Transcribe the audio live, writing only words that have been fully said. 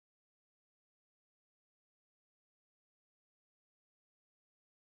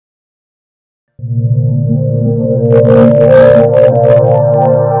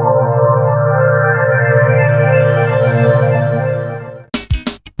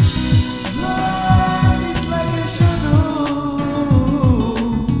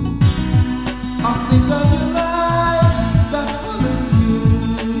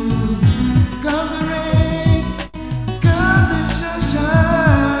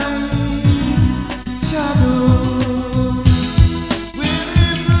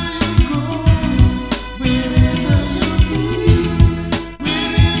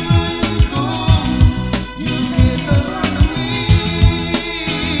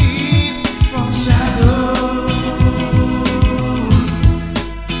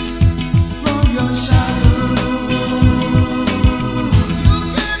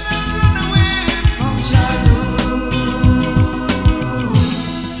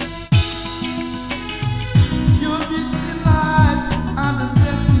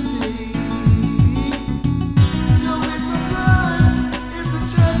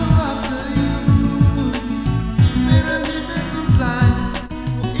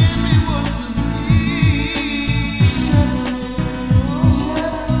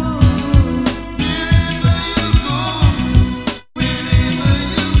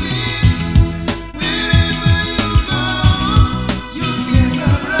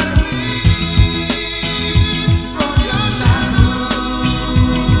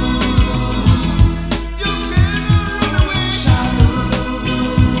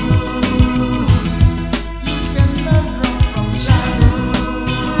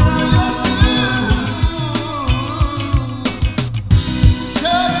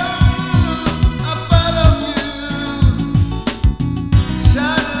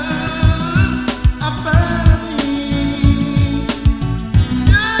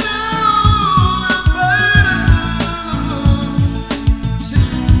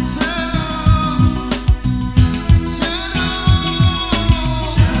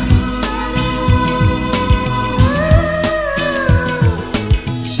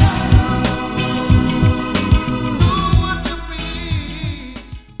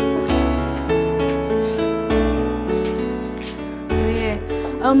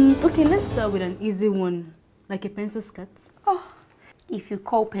Okay, let's start with an easy one, like a pencil skirt. Oh, if you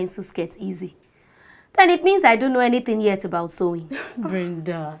call pencil skirt easy, then it means I don't know anything yet about sewing.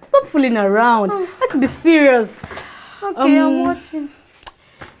 Brenda, stop fooling around. Let's be serious. Okay, I'm watching.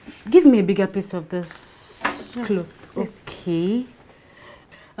 Give me a bigger piece of this cloth. Yes. Okay.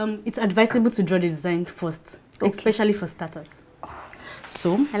 It's advisable to draw the design first, especially for starters.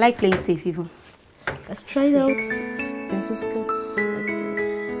 So, I like playing safe even. Let's try it out. Pencil skirts.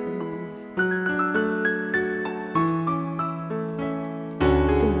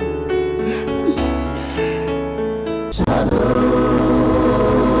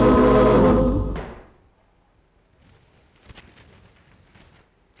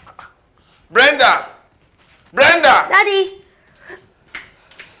 Brenda! Brenda! Daddy!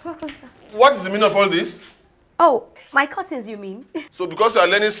 Welcome, sir. What is the meaning of all this? Oh, my curtains, you mean? So because you are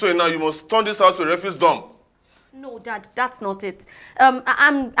learning sewing now, you must turn this house to a refuse dump. No, Dad, that's not it.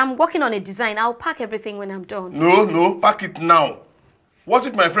 I'm working on a design. I'll pack everything when I'm done. No, pack it now. What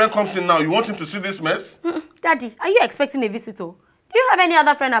if my friend comes in now? You want him to see this mess? Daddy, are you expecting a visitor? Do you have any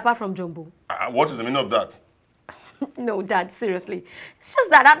other friend apart from Jumbo? What is the meaning of that? No, Dad, seriously. It's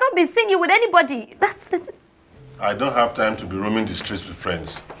just that I've not been seeing you with anybody. That's it. I don't have time to be roaming the streets with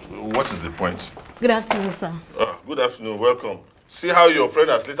friends. What is the point? Good afternoon, sir. Good afternoon, welcome. See how your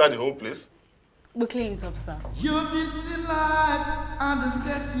friend has littered the whole place? We'll clean it up, sir. You did life and the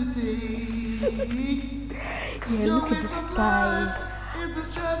steps you take. Yeah, look at the style.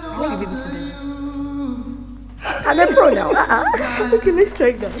 How are you able to do this? I'm a pro now. Okay, let's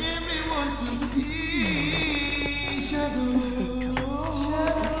try that.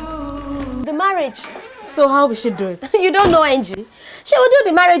 The marriage. So how we should do it? You don't know Angie. She will do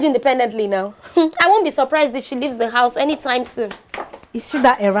the marriage independently now. I won't be surprised if she leaves the house anytime soon. Is she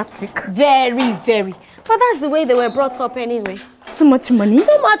that erratic? Very, very. But that's the way they were brought up anyway. Too much money?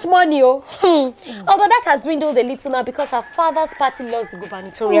 Too much money, oh. Although that has dwindled a little now because her father's party lost the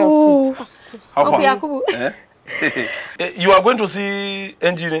gubernatorial seat. You are going to see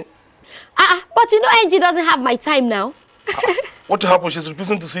Angie? But you know Angie doesn't have my time now. What happened? She's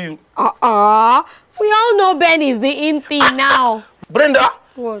refusing to see you. We all know Ben is the in thing now. Brenda?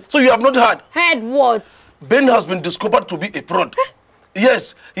 What? So you have not heard? Heard what? Ben has been discovered to be a fraud.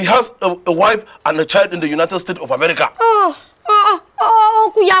 Yes, he has a wife and a child in the United States of America.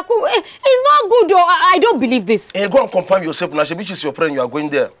 Uncle Yaku, it's not good though. I don't believe this. Go and confirm yourself. Nashebish is your friend. You are going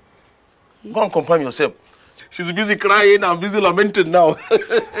there. Go and confirm yourself. She's busy crying. I'm busy lamenting now.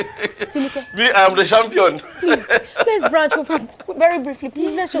 Tinuke. Me, I am the champion. Please, let's branch over very briefly.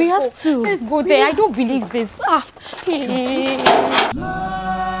 Please, let's just We go. have to. Let's go there. I don't believe this. Life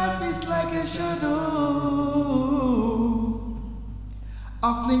is like a shadow.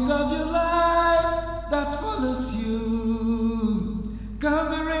 A blink of your life that follows you.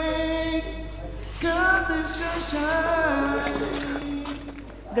 Come the rain, come the sunshine.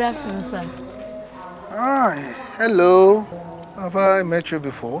 Good afternoon, sir. Hi, hello. Have I met you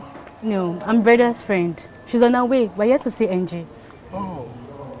before? No, I'm Breda's friend. She's on her way. We're here to see Angie. Oh.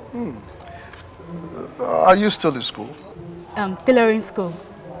 Are you still in school? Tailoring school.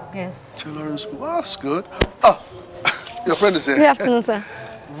 Yes. Tailoring school. Oh, that's good. Oh, your friend is here. Good afternoon, sir.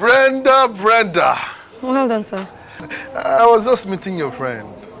 Brenda. Well done, sir. I was just meeting your friend.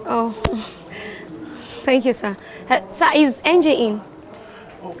 Oh, thank you, sir. Sir, is Angie in?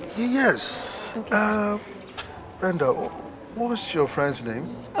 Oh, yes. Okay, Brenda, what's your friend's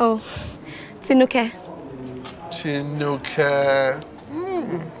name? Oh, Tinuke. Tinuke.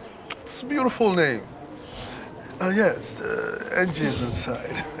 It's a beautiful name. Yes, Angie is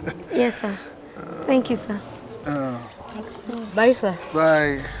inside. Yes, sir. Thank you, sir. Bye, sir.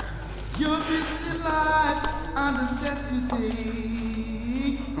 Bye. Your busy life and the steps you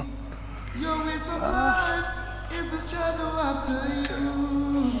take. Your ways of life is the shadow after you.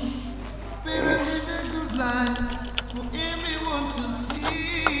 Better live a good life for everyone to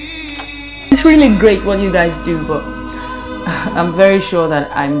see. It's really great what you guys do, but I'm very sure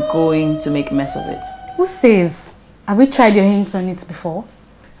that I'm going to make a mess of it. Who says? Have you tried your hands on it before?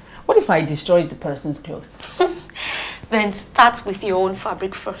 What if I destroyed the person's clothes? Then start with your own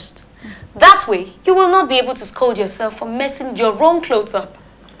fabric first. That way, you will not be able to scold yourself for messing your own clothes up.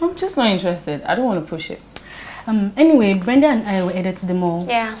 I'm just not interested. I don't want to push it. Anyway, Brenda and I were headed to the mall.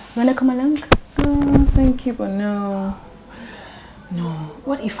 Yeah. You wanna come along? Oh, thank you, but no. No.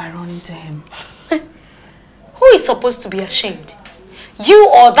 What if I run into him? Who is supposed to be ashamed? You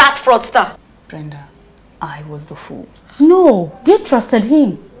or that fraudster? Brenda, I was the fool. No, you trusted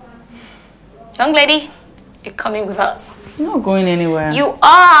him. Young lady, you're coming with us. I'm not going anywhere. You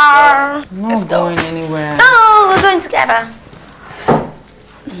are. I'm not Let's go. going anywhere. No, we're going together.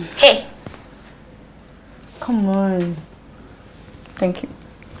 Hey. Come on. Thank you.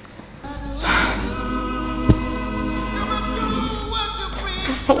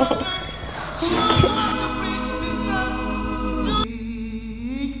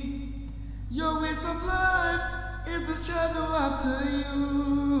 Your ways of life is the shadow after you.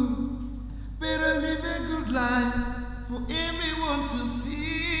 Better live a good life for everyone to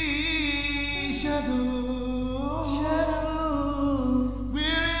see. Shadow,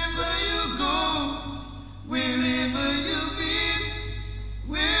 wherever you go, wherever you be,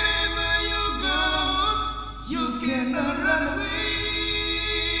 wherever you go, you cannot run away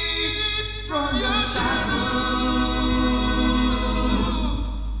from your shadow.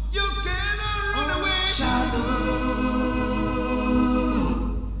 You cannot run away. Shadow.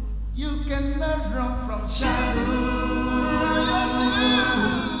 You cannot run from shadow.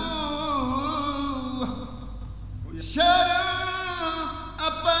 Shadows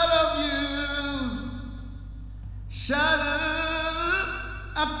are part of you. Shadows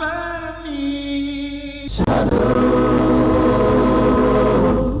are part of me.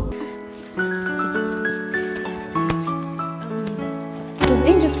 Does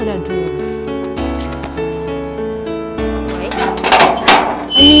Angel's father do this? Why? I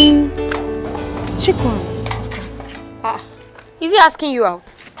mean, chickens, of course. Is he asking you out?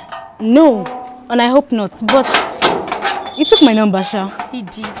 No, and I hope not, but he took my number, Sha. He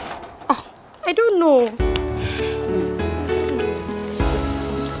did. Oh, I don't know.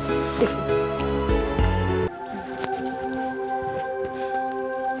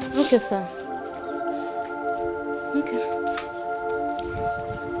 Okay, sir. Okay.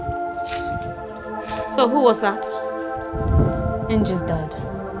 So who was that? Angie's dad.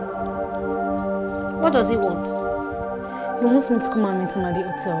 What does he want? He wants me to come and meet him at the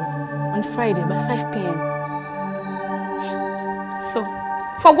hotel on Friday by 5 p.m. So,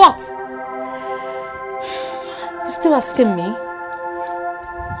 for what? You still asking me?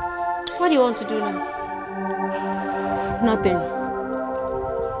 What do you want to do now? Nothing.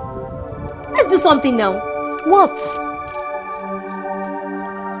 Let's do something now. What?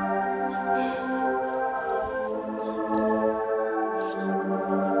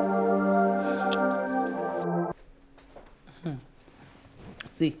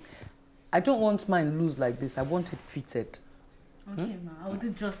 See, I don't want mine loose like this. I want it fitted. Okay, ma. I'll do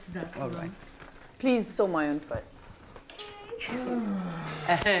just that. All right. Please sew my own first.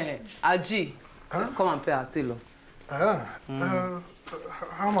 Aji, Come and pay our tailor. How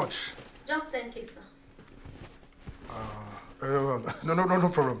much? Just 10K, sir. No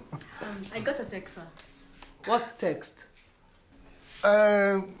problem. I got a text, sir. What text?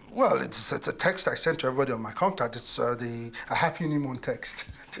 Well, it's a text I sent to everybody on my contact. It's a Happy New Moon text.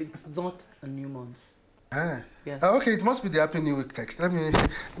 It's not a new month. Yes. Yes. Okay, it must be the Happy New Week text. Let me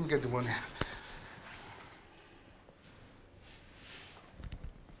get the money.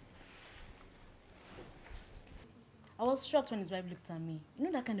 I was shocked when his wife looked at me. You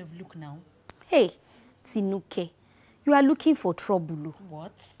know that kind of look now? Hey, Tinuke, you are looking for trouble.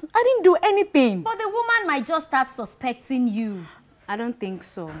 What? I didn't do anything. But the woman might just start suspecting you. I don't think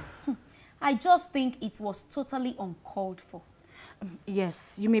so. I just think it was totally uncalled for.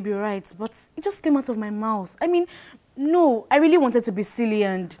 Yes, you may be right, but it just came out of my mouth. I mean, no, I really wanted to be silly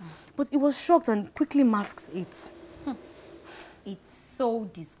but it was shocked and quickly masked it. It's so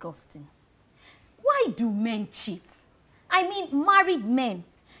disgusting. Why do men cheat? I mean, married men.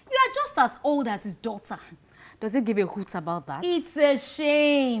 You are just as old as his daughter. Does it give a hoot about that? It's a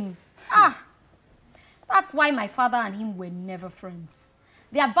shame. That's why my father and him were never friends.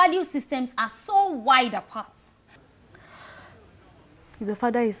 Their value systems are so wide apart. His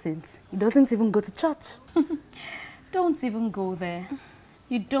father is saint. He doesn't even go to church. Don't even go there.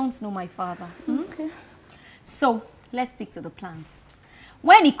 You don't know my father. Okay. So, let's stick to the plans.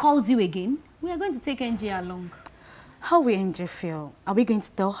 When he calls you again, we are going to take NJ along. How will NJ feel? Are we going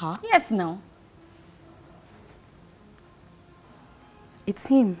to tell her? Yes, no. It's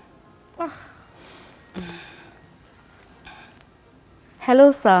him. Hello,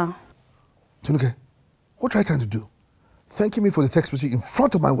 sir. Tinuke, what are you trying to do? Thanking me for the text message in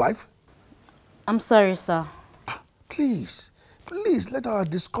front of my wife? I'm sorry, sir. Please let our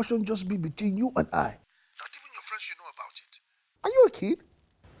discussion just be between you and I. Not even your friends should know about it. Are you a kid?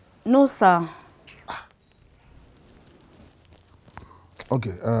 No, sir.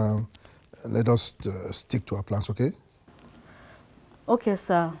 Okay, let us stick to our plans, okay? Okay,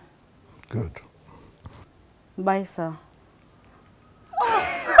 sir. Good. Bye, sir.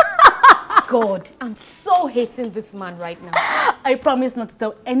 God, I'm so hating this man right now. I promise not to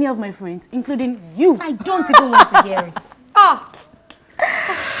tell any of my friends, including you. I don't even want to hear it. Oh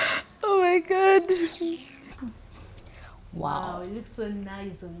my God. Wow. It looks so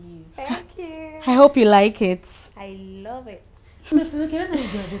nice on you. Thank you. I hope you like it. I love it. So, okay, when are you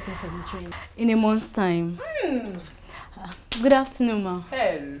graduating from the train? In a month's time. Good afternoon, ma.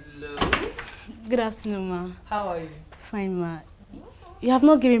 Hello. Good afternoon, ma. How are you? Fine, ma. You have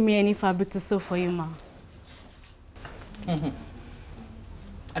not given me any fabric to sew for you, ma.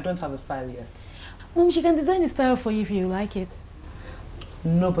 I don't have a style yet. Mom, she can design a style for you if you like it.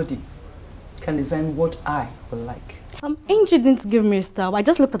 Nobody can design what I will like. Angie didn't give me a style. I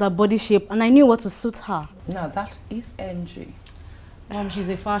just looked at her body shape and I knew what to suit her. Now that is Angie. Mom, she's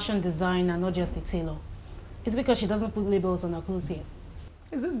a fashion designer, not just a tailor. It's because she doesn't put labels on her clothes yet.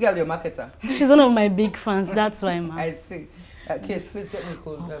 Is this girl your marketer? She's one of my big fans, that's why, ma. I see. Kate, please get me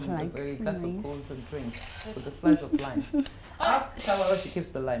cold, a glass of cold drink with a slice of lime. Ask her where she keeps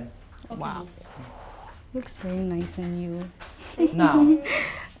the lime. Okay. Wow. Looks very nice on you. Now,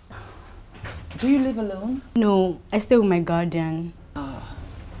 do you live alone? No, I stay with my guardian.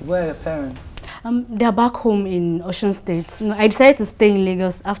 Where are your parents? They're back home in Ocean State. No, I decided to stay in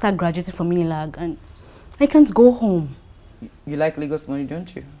Lagos after graduating from Unilag and I can't go home. You like Lagos money,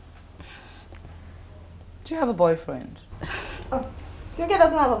 don't you? Do you have a boyfriend? Oh, Tinuke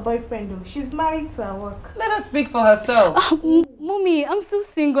doesn't have a boyfriend though. She's married to her work. Let her speak for herself. Mommy, I'm still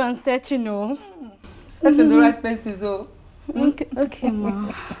single and searching, you know. Search in the right places, oh. Okay,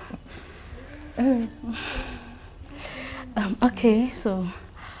 ma. Okay, so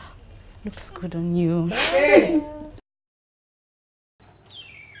looks good on you. Hey.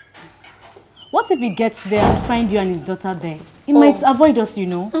 What if he gets there and find you and his daughter there? He might avoid us, you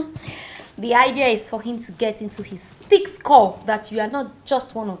know. The idea is for him to get into his thick skull that you are not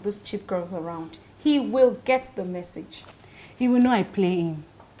just one of those cheap girls around. He will get the message. He will know I play him.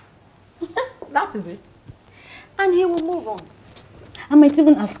 That is it. And he will move on. I might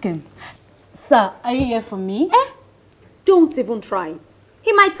even ask him, sir, are you here for me? Don't even try it.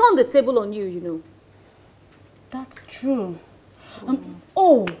 He might turn the table on you, you know. That's true.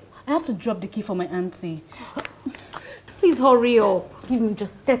 Oh, I have to drop the key for my auntie. Please hurry up. Give me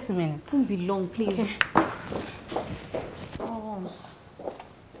just 30 minutes. Don't be long, please. Okay. Oh.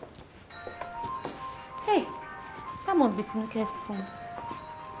 Hey, that must be Tinuke's phone.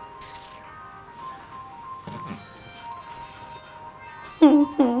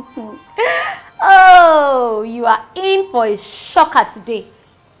 Oh, you are in for a shocker today.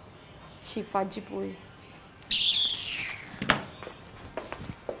 Chief Ajiboye.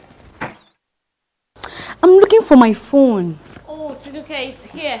 I'm looking for my phone. Oh, Tinuke, it's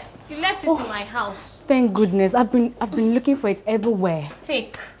here. You left it in my house. Thank goodness. I've been looking for it everywhere.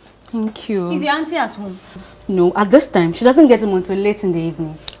 Take. Thank you. Is your auntie at home? No, at this time. She doesn't get him until late in the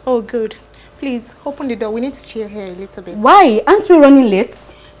evening. Oh, good. Please, open the door. We need to chill here a little bit. Why? Aren't we running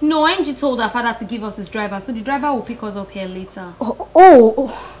late? No, Angie told her father to give us his driver, so the driver will pick us up here later.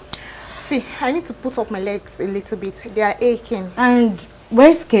 Oh. See, I need to put up my legs a little bit. They are aching. And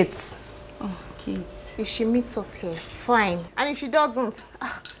where's Kate? Oh, Kate. If she meets us here, fine. And if she doesn't,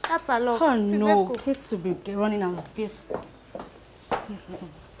 that's her love. Oh, Please, no. let's go. Kate should be running out of this.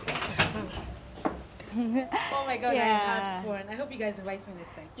 Oh my God, Yeah. I had fun. I hope you guys invite me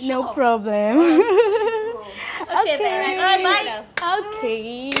next time. No problem. Okay, then. All right, bye.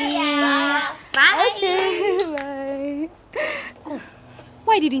 Okay. Yeah. Bye. Okay. Bye.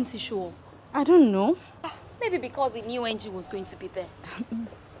 Why didn't he show up? I don't know. Maybe because he knew Angie was going to be there.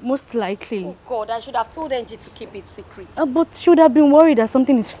 Most likely. Oh God, I should have told Angie to keep it secret. But she would have been worried that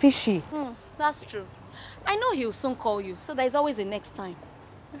something is fishy. That's true. I know he'll soon call you, so there's always a next time.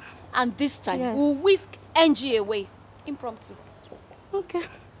 And this time, Yes. we'll whisk Angie away. Impromptu. Okay.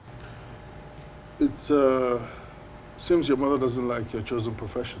 It seems your mother doesn't like your chosen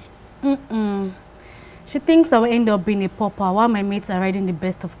profession. She thinks I will end up being a pauper while my mates are riding the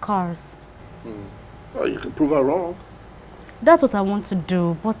best of cars. Well, you can prove her wrong. That's what I want to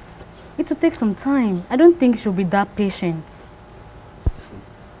do, but it will take some time. I don't think she'll be that patient.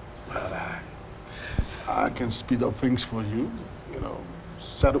 But I can speed up things for you. You know,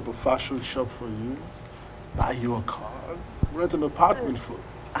 set up a fashion shop for you, buy you a car, rent an apartment for you.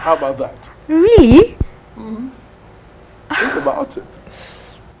 How about that? Really? Think about it.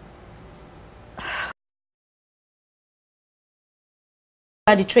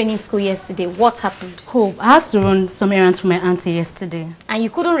 At the training school yesterday, what happened? Oh, I had to run some errands for my auntie yesterday. And you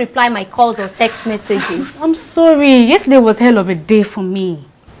couldn't reply my calls or text messages. I'm sorry. Yesterday was hell of a day for me.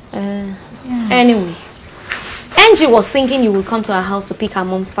 Anyway, Angie was thinking you will come to her house to pick her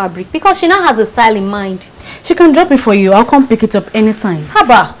mom's fabric because she now has a style in mind. She can drop it for you. I'll come pick it up anytime.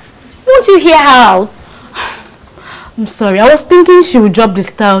 Haba, won't you hear her out? I'm sorry. I was thinking she would drop the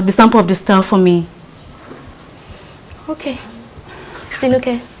sample of the style for me. Okay.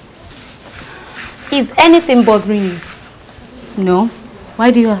 Tinuke, is anything bothering you? No. Why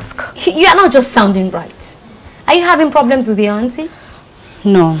do you ask? You are not just sounding right. Are you having problems with your auntie?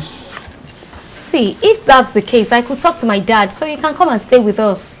 No. See, if that's the case, I could talk to my dad so you can come and stay with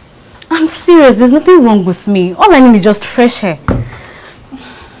us. I'm serious. There's nothing wrong with me. All I need is just fresh hair.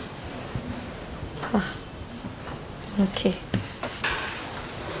 It's okay.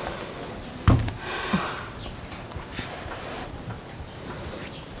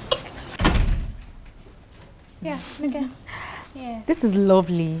 Yeah, okay. Yeah. This is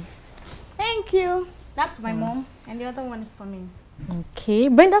lovely. Thank you. That's for my mom, and the other one is for me. Okay.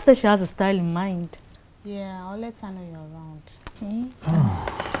 Brenda says she has a style in mind. Yeah, I'll let her know you're around.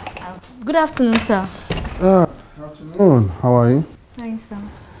 Okay. Good afternoon, sir. Good afternoon. How are you? Hi, sir.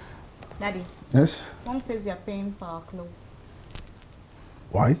 Daddy, Yes? Mom says you're paying for our clothes.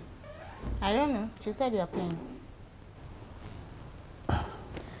 Why? I don't know. She said you're paying.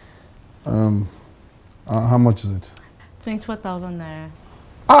 How much is it? 24,000 naira.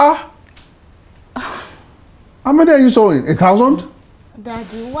 How many are you sewing? 1,000?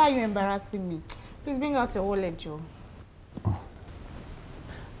 Daddy, why are you embarrassing me? Please bring out your wallet, Joe.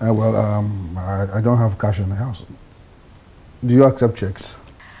 I don't have cash in the house. Do you accept checks?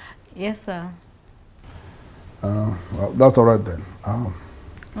 Yes, sir. Well, that's all right then. I'll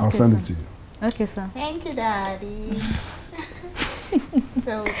Okay, send sir. it to you. Okay, sir. Thank you, Daddy.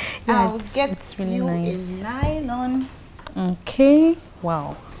 So, Yeah, I'll get it's really you nice. a nylon. Okay.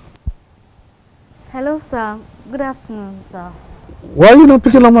 Wow. Hello, sir. Good afternoon, sir. Why are you not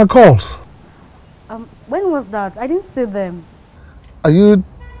picking up my calls? When was that? I didn't see them. Are you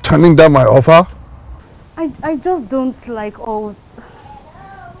turning down my offer? I just don't like all...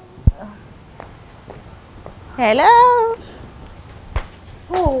 Hello?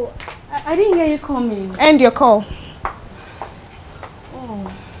 Oh, I didn't hear you coming. End your call.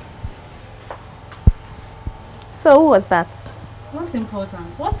 Oh, So, who was that? what's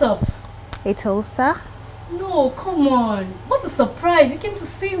important? What's up? A toaster? No, come on. What a surprise. You came to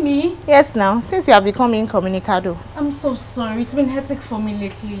see me. Yes, now, since you have become incommunicado. I'm so sorry. It's been hectic for me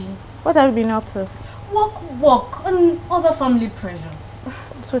lately. What have you been up to? Work, and other family pressures.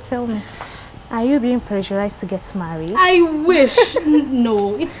 So tell me, are you being pressurized to get married? I wish.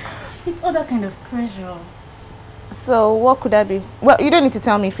 No, it's other kind of pressure. So what could that be? Well, you don't need to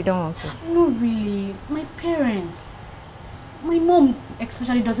tell me if you don't want to. No, really. My parents. My mom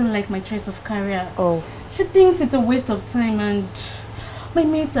especially doesn't like my choice of career. Oh. She thinks it's a waste of time and my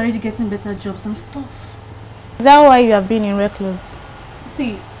mates are already getting better jobs and stuff. Is that why you have been in recluse?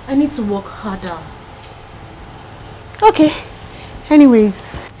 See, I need to work harder. Okay.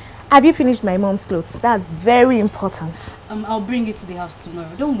 Anyways, have you finished my mom's clothes? That's very important. I'll bring it to the house tomorrow.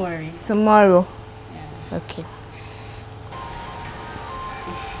 Don't worry. Tomorrow? Yeah. Okay.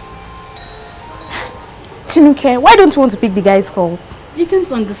 Tinuke, why don't you want to pick the guy's calls? You can't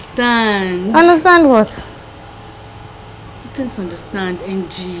understand. Understand what? You can't understand,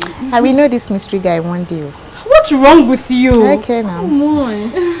 NG. I will know this mystery guy one day. What's wrong with you? Okay now. Come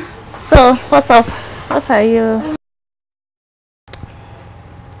on. So, what's up? What are you?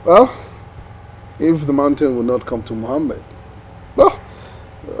 Well, if the mountain will not come to Muhammad, well,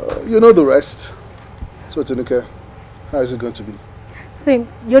 you know the rest. So, Tinuke, how is it going to be? See,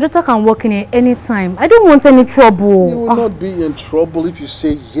 your daughter can walk in here anytime. I don't want any trouble. You will not be in trouble if you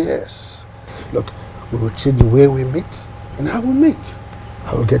say yes. Look, we will change the way we meet and how we meet.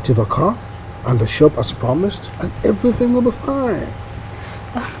 I will get you the car and the shop as promised, and everything will be fine.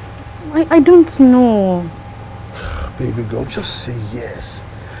 I don't know. Baby girl, just say yes.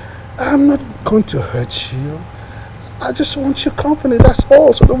 I'm not going to hurt you. I just want your company, that's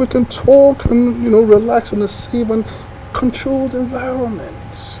all, so that we can talk and, relax in a safe and controlled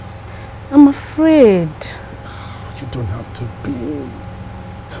environment. I'm afraid. You don't have to be.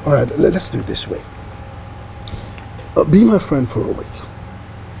 All right, let's do it this way. Be my friend for a week.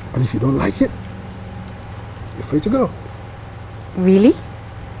 And if you don't like it, you're free to go. Really?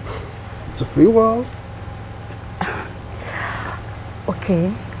 It's a free world.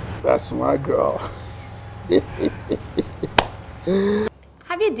 Okay. That's my girl.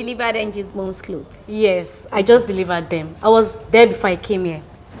 Have you delivered Angie's mom's clothes? Yes, I just delivered them. I was there before I came here.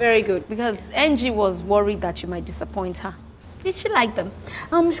 Very good, because Angie was worried that you might disappoint her. Did she like them?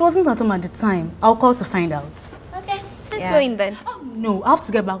 She wasn't at home at the time. I'll call to find out. Okay, let's go in then. Oh, no, I have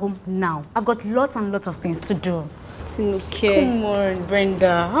to get back home now. I've got lots and lots of things to do. Tinuke. Come on,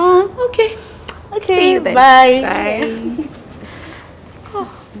 Brenda. Huh? Okay. Okay, see you then. Bye. Bye.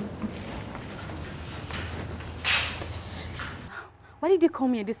 Why did you call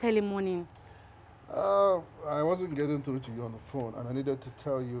me at this early morning? I wasn't getting through to you on the phone, and I needed to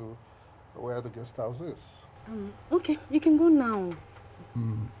tell you where the guest house is. Okay, you can go now.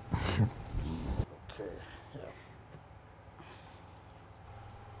 Okay, yeah.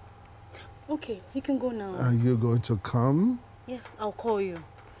 Okay, you can go now. Are you going to come? Yes, I'll call you.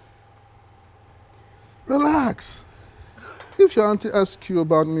 Relax. If your auntie asks you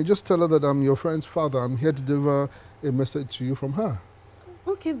about me, just tell her that I'm your friend's father. I'm here to deliver a message to you from her.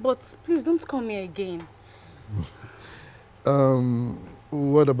 Okay, but please don't call me again.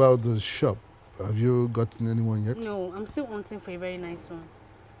 What about the shop? Have you gotten anyone yet? No, I'm still hunting for a very nice one.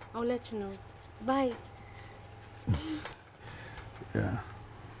 I'll let you know. Bye. Yeah.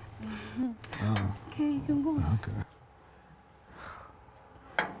 Okay, you can go. Okay.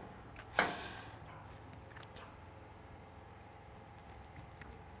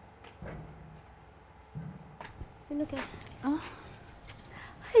 Tinuke.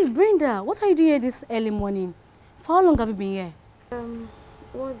 Hey, Brenda, what are you doing here this early morning? For how long have you been here?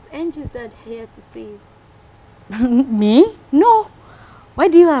 Was Angie's dad here to see you? Me? No. Why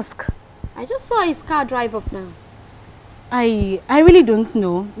do you ask? I just saw his car drive up now. I really don't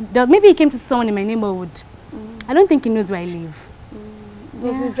know. Maybe he came to someone in my neighborhood. I don't think he knows where I live.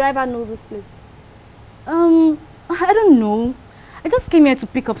 Does his driver know this place? I don't know. I just came here to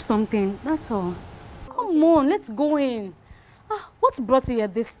pick up something. That's all. Come on, let's go in. What brought you here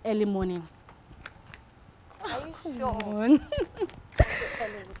this early morning? Are you sure? Come on.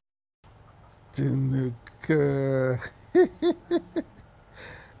 Tinuke.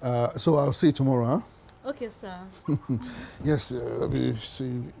 So I'll see you tomorrow, huh? Okay, sir. Yes, let me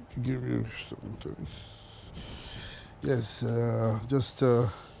see. Give you something. Yes, just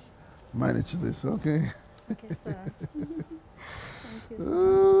manage this, okay? Okay, sir.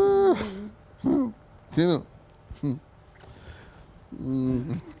 Thank you.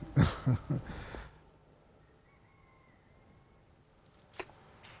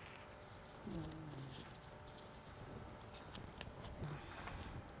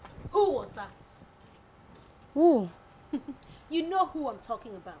 Who was that? Who? You know who I'm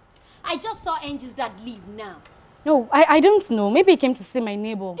talking about. I just saw Angie's dad leave now. No, I don't know. Maybe he came to see my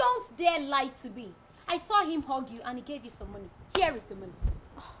neighbor. Don't dare lie to me. I saw him hug you and he gave you some money. Here is the money.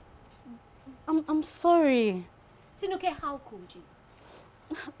 I'm sorry. Tinuke, how could you?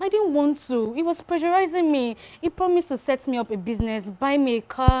 I didn't want to. He was pressurizing me. He promised to set me up a business, buy me a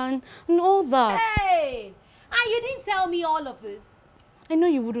car, and all that. Hey! And you didn't tell me all of this. I know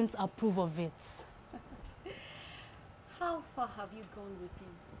you wouldn't approve of it. How far have you gone with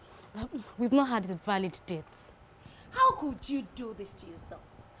him? We've not had a valid date. How could you do this to yourself?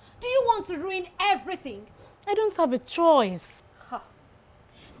 Do you want to ruin everything? I don't have a choice.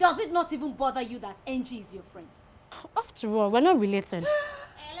 Does it not even bother you that Angie is your friend? After all, we're not related.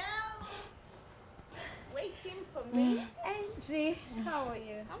 Hello? Waiting for me? Angie, how are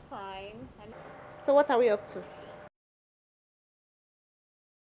you? I'm fine. So what are we up to?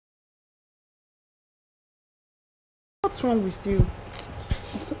 What's wrong with you?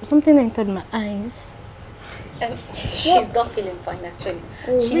 Something entered my eyes. She's not feeling fine actually.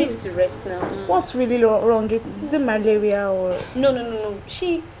 Oh, She needs to rest now. What's really wrong? Is it malaria or... No.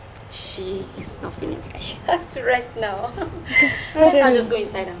 She is not feeling fine. She has to rest now. So Okay. I'll just go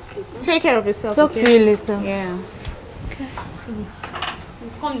inside and sleep. Take care of yourself. Talk okay? to you later. Yeah.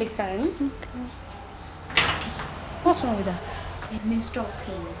 We'll come later. What's wrong with that? A menstrual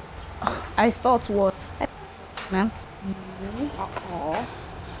pain. I thought what? Pregnant?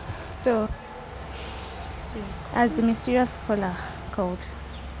 So, as the mysterious caller called.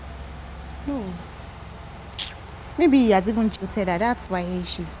 No. Maybe he has even jilted her. That's why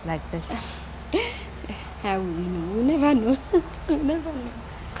she's like this. How will we know? We'll never know. We'll never know.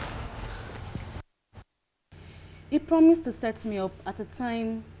 He promised to set me up at a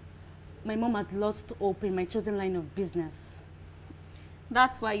time my mom had lost hope in my chosen line of business.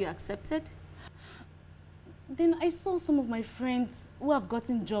 That's why you accepted? Then I saw some of my friends who have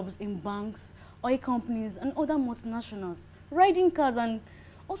gotten jobs in banks, oil companies, and other multinationals, riding cars and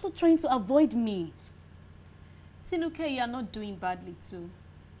also trying to avoid me. Tinuke, you are not doing badly too.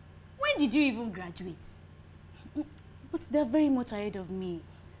 When did you even graduate? But they're very much ahead of me.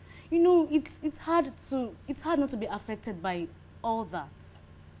 You know, it's hard not to be affected by all that.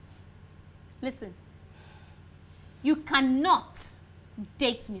 Listen, you cannot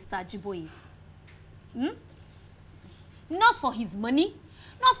date Mr. Ajiboye. Not for his money,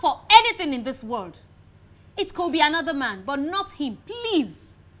 not for anything in this world. It could be another man, but not him,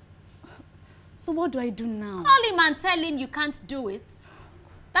 please. So what do I do now? Call him and tell him you can't do it.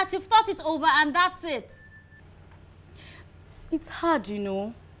 That you've thought it over and that's it. It's hard, you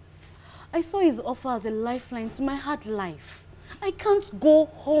know. I saw his offer as a lifeline to my hard life. I can't go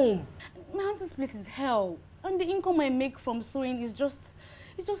home. My auntie's place is hell. And the income I make from sewing is just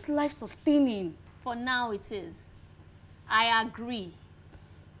life-sustaining. For now it is. I agree.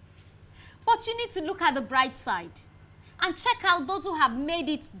 But you need to look at the bright side and check out those who have made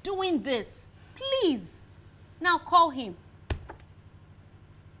it doing this. Please. Now call him.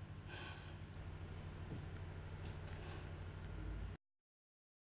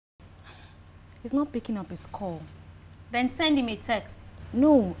 He's not picking up his call. Then send him a text.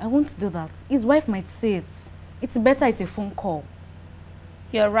 No, I won't do that. His wife might see it. It's better it's a phone call.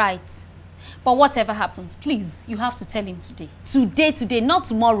 You're right. But whatever happens, please, you have to tell him today. Today, not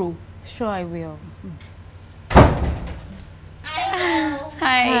tomorrow. Sure, I will.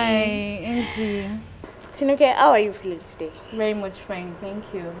 Hi. Angie. Tinuke, how are you feeling today? Very much fine,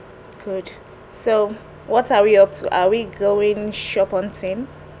 thank you. Good. So, what are we up to? Are we going shop hunting?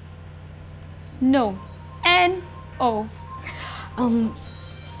 No. N-O.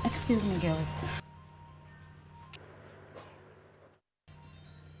 Excuse me, girls.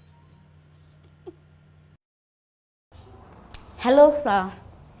 Hello, sir.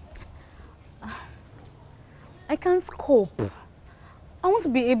 I can't cope. I want to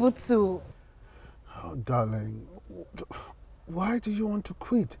be able to... Oh, darling, why do you want to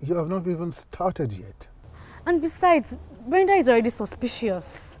quit? You have not even started yet. And besides, Brenda is already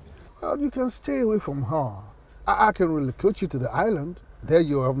suspicious. Well, you can stay away from her. I can relocate you to the island. There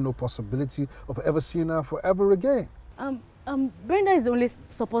you have no possibility of ever seeing her forever again. Brenda is the only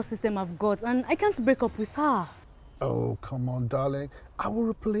support system I've got, and I can't break up with her. Oh, come on, darling. I will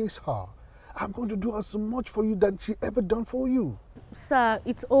replace her. I'm going to do as much for you than she ever done for you. Sir,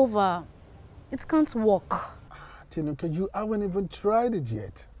 it's over. It can't work. Tinuke, you haven't even tried it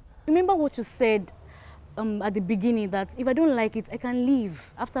yet. Remember what you said at the beginning, that if I don't like it, I can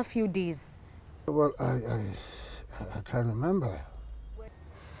leave after a few days. Well, I can't remember.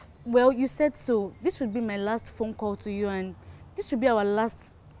 Well, you said so. This should be my last phone call to you, and this should be our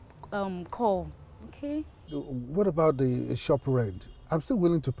last call, okay? What about the shop rent? I'm still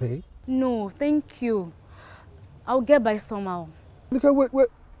willing to pay. No, thank you. I'll get by somehow. Okay, wait.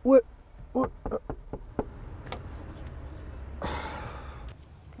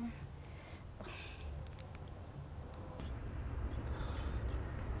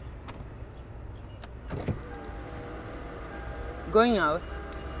 Going out?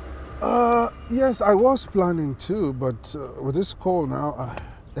 Yes, I was planning to, but with this call now,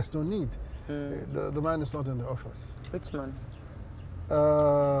 there's no need. The man is not in the office. Which man?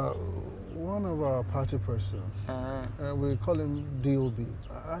 One of our party persons. We call him DOB.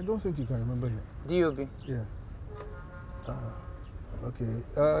 I don't think you can remember him. DOB? Yeah.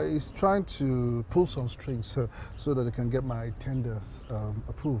 Okay. He's trying to pull some strings so that he can get my tenders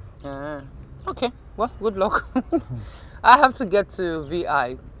approved. Okay. Well, good luck. I have to get to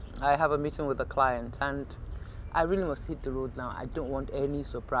VI. I have a meeting with a client and I really must hit the road now. I don't want any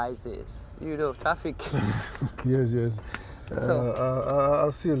surprises. You know, traffic. Yes, yes. So,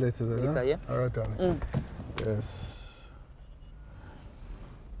 I'll see you later then. Lisa, yeah? All right, darling. Yes.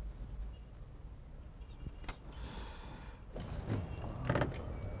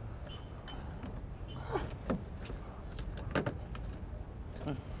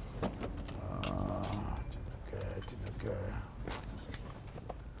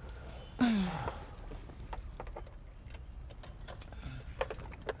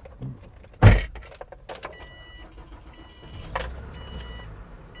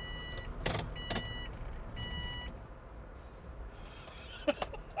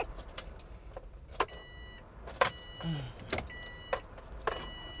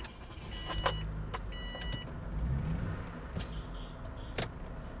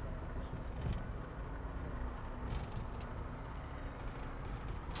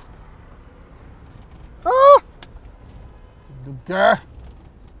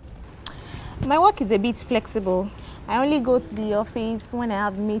 My work is a bit flexible. I only go to the office when I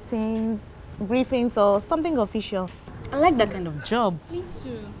have meetings, briefings, or something official. I like that kind of job. Me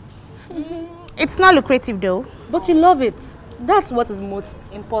too. It's not lucrative though. But you love it. That's what is most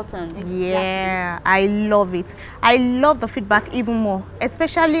important. Yeah, I love it. I love the feedback even more,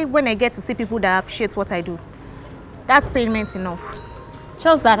 especially when I get to see people that appreciate what I do. That's payment enough.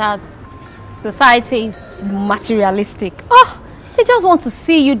 Just that as society is materialistic. Oh, they just want to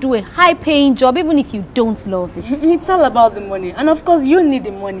see you do a high-paying job even if you don't love it. It's all about the money. And of course, you need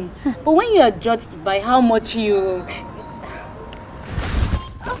the money. But when you are judged by how much you...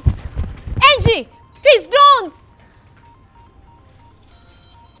 Angie, please don't!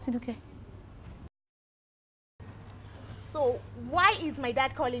 Tinuke. So, why is my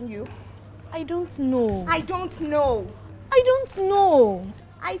dad calling you? I don't know. I don't know. I don't know.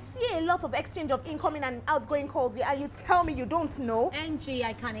 I see a lot of exchange of incoming and outgoing calls here, and you tell me you don't know? Angie,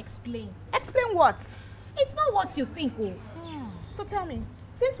 I can explain. Explain what? It's not what you think, oh. So tell me,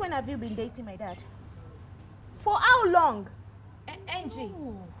 since when have you been dating my dad? For how long? Angie,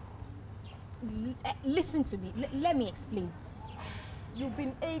 listen to me. Let me explain. You've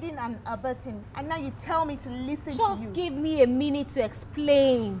been aiding and abetting, and now you tell me to listen to you. Just give me a minute to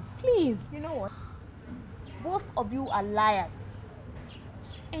explain, please. You know what? Both of you are liars.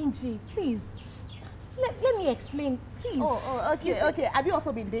 Angie, please. Let me explain, please. Oh, okay, okay. Have you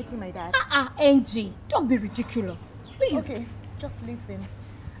also been dating my dad? Angie, don't be ridiculous. Please. Okay, just listen.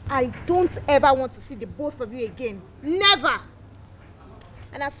 I don't ever want to see the both of you again. Never!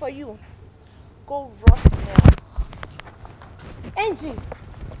 And as for you, go rot in hell. Angie.